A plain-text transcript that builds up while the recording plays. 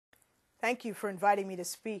Thank you for inviting me to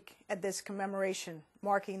speak at this commemoration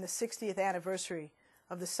marking the 60th anniversary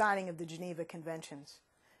of the signing of the Geneva Conventions.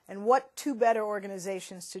 And what two better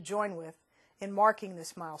organizations to join with in marking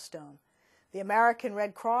this milestone, the American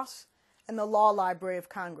Red Cross and the Law Library of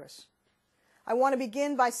Congress. I want to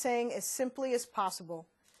begin by saying as simply as possible,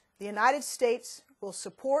 the United States will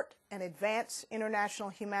support and advance international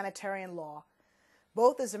humanitarian law,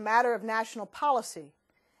 both as a matter of national policy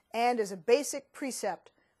and as a basic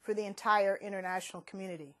precept for the entire international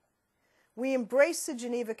community. We embrace the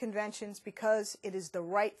Geneva Conventions because it is the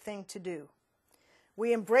right thing to do.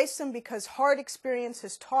 We embrace them because hard experience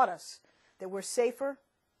has taught us that we're safer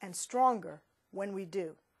and stronger when we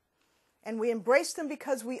do. And we embrace them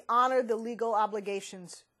because we honor the legal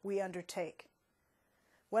obligations we undertake.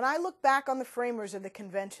 When I look back on the framers of the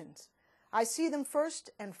conventions, I see them first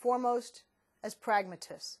and foremost as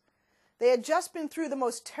pragmatists. They had just been through the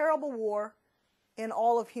most terrible war in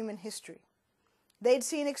all of human history. They'd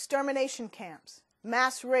seen extermination camps,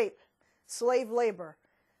 mass rape, slave labor,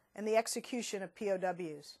 and the execution of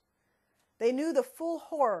POWs. They knew the full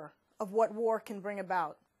horror of what war can bring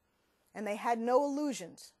about, and they had no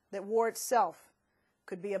illusions that war itself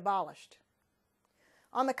could be abolished.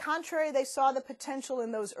 On the contrary, they saw the potential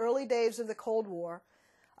in those early days of the Cold War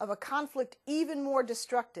of a conflict even more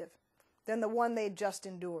destructive than the one they had just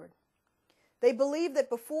endured. They believed that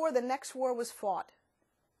before the next war was fought,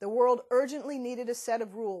 the world urgently needed a set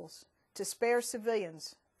of rules to spare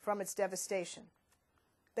civilians from its devastation.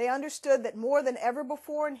 They understood that more than ever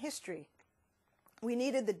before in history, we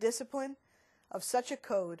needed the discipline of such a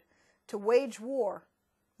code to wage war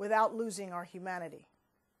without losing our humanity.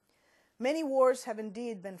 Many wars have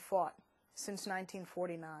indeed been fought since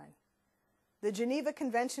 1949. The Geneva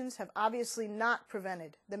Conventions have obviously not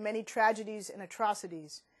prevented the many tragedies and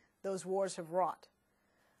atrocities those wars have wrought.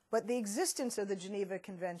 But the existence of the Geneva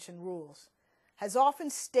Convention rules has often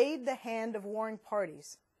stayed the hand of warring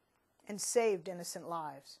parties and saved innocent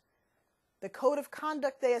lives. The code of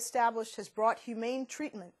conduct they established has brought humane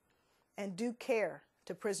treatment and due care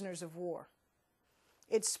to prisoners of war.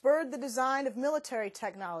 It spurred the design of military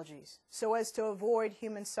technologies so as to avoid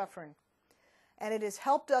human suffering, and it has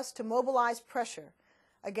helped us to mobilize pressure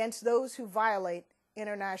against those who violate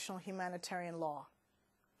international humanitarian law.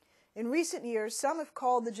 In recent years, some have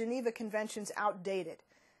called the Geneva Conventions outdated,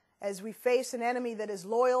 as we face an enemy that is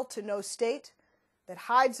loyal to no state, that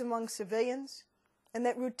hides among civilians, and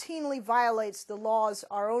that routinely violates the laws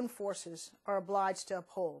our own forces are obliged to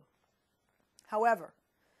uphold. However,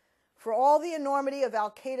 for all the enormity of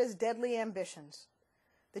Al-Qaeda's deadly ambitions,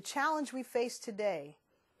 the challenge we face today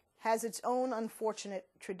has its own unfortunate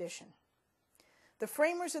tradition. The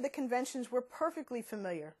framers of the conventions were perfectly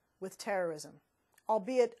familiar with terrorism,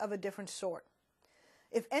 albeit of a different sort.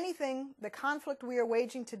 If anything, the conflict we are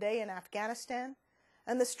waging today in Afghanistan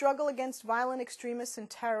and the struggle against violent extremists and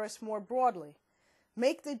terrorists more broadly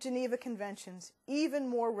make the Geneva Conventions even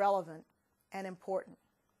more relevant and important.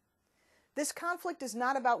 This conflict is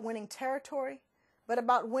not about winning territory, but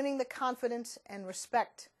about winning the confidence and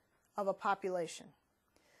respect of a population.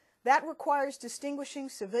 That requires distinguishing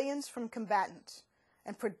civilians from combatants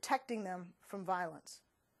and protecting them from violence.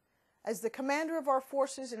 As the commander of our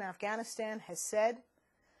forces in Afghanistan has said,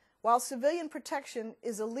 while civilian protection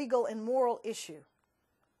is a legal and moral issue,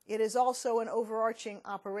 it is also an overarching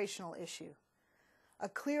operational issue, a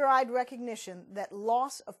clear-eyed recognition that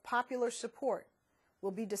loss of popular support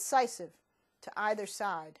will be decisive to either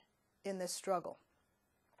side in this struggle.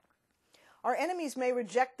 Our enemies may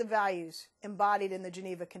reject the values embodied in the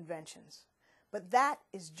Geneva Conventions, but that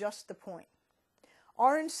is just the point.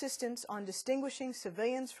 Our insistence on distinguishing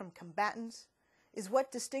civilians from combatants is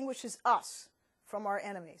what distinguishes us from our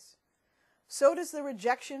enemies. So does the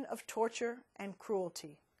rejection of torture and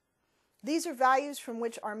cruelty. These are values from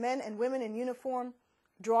which our men and women in uniform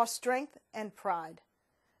draw strength and pride,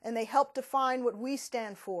 and they help define what we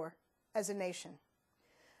stand for as a nation.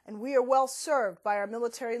 And we are well served by our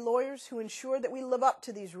military lawyers who ensure that we live up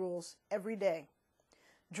to these rules every day,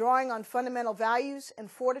 drawing on fundamental values and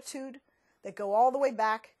fortitude that go all the way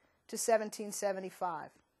back to 1775.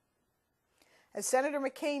 As Senator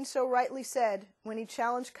McCain so rightly said when he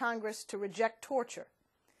challenged Congress to reject torture,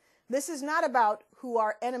 this is not about who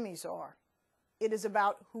our enemies are, it is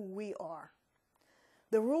about who we are.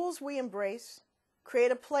 The rules we embrace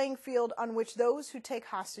create a playing field on which those who take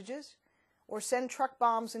hostages, or send truck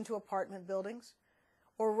bombs into apartment buildings,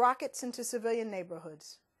 or rockets into civilian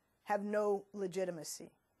neighborhoods, have no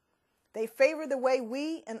legitimacy. They favor the way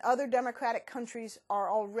we and other democratic countries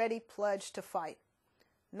are already pledged to fight,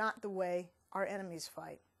 not the way our enemies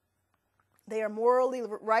fight. They are morally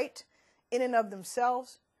right in and of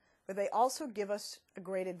themselves, but they also give us a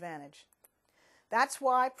great advantage. That's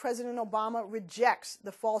why President Obama rejects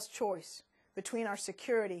the false choice between our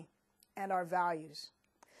security and our values.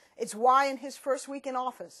 It's why in his first week in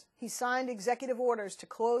office, he signed executive orders to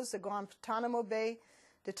close the Guantanamo Bay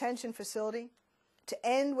detention facility, to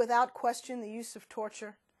end without question the use of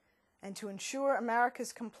torture, and to ensure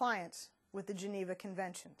America's compliance with the Geneva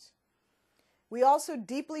Conventions. We also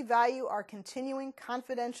deeply value our continuing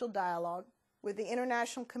confidential dialogue with the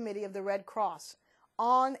International Committee of the Red Cross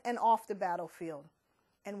on and off the battlefield,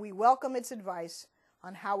 and we welcome its advice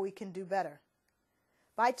on how we can do better.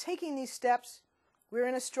 By taking these steps, we're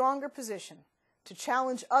in a stronger position to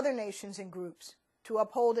challenge other nations and groups to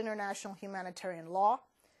uphold international humanitarian law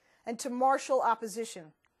and to marshal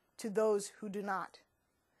opposition to those who do not.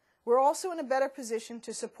 We're also in a better position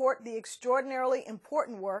to support the extraordinarily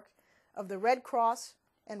important work of the Red Cross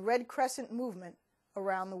and Red Crescent movement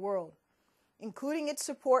around the world, including its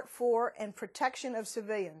support for and protection of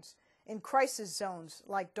civilians in crisis zones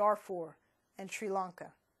like Darfur and Sri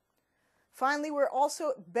Lanka. Finally, we're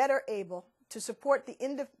also better able to support the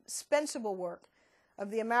indispensable work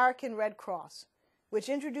of the American Red Cross, which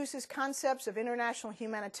introduces concepts of international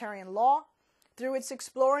humanitarian law through its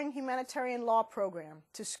Exploring Humanitarian Law program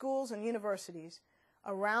to schools and universities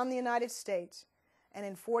around the United States and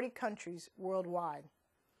in 40 countries worldwide.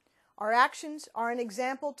 Our actions are an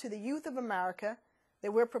example to the youth of America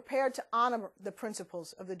that we're prepared to honor the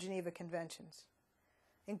principles of the Geneva Conventions.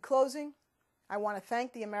 In closing, I want to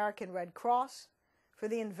thank the American Red Cross for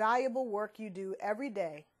the invaluable work you do every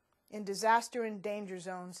day in disaster and danger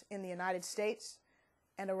zones in the United States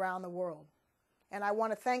and around the world. And I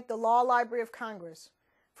want to thank the Law Library of Congress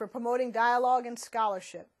for promoting dialogue and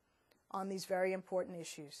scholarship on these very important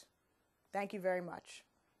issues. Thank you very much.